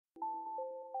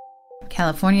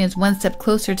California is one step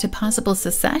closer to possible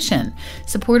secession.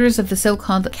 Supporters of the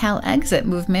so-called Calexit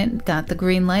movement got the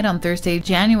green light on Thursday,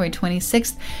 January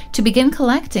 26th, to begin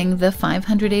collecting the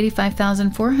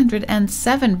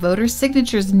 585,407 voter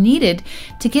signatures needed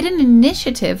to get an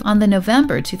initiative on the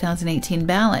November 2018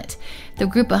 ballot. The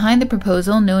group behind the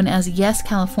proposal, known as Yes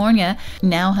California,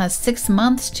 now has 6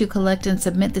 months to collect and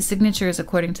submit the signatures,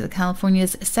 according to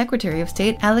California's Secretary of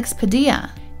State, Alex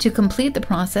Padilla. To complete the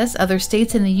process, other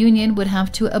states in the Union would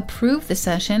have to approve the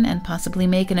cession and possibly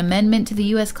make an amendment to the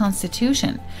U.S.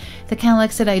 Constitution. The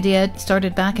Calexit idea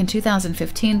started back in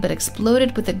 2015 but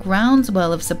exploded with a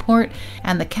groundswell of support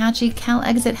and the catchy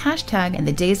Calexit hashtag in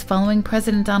the days following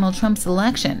President Donald Trump's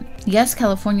election. Yes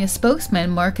California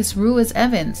spokesman Marcus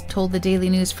Ruiz-Evans told the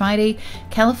Daily News Friday,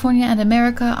 "California and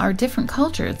America are different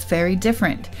cultures, very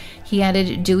different." He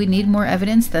added, "Do we need more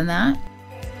evidence than that?"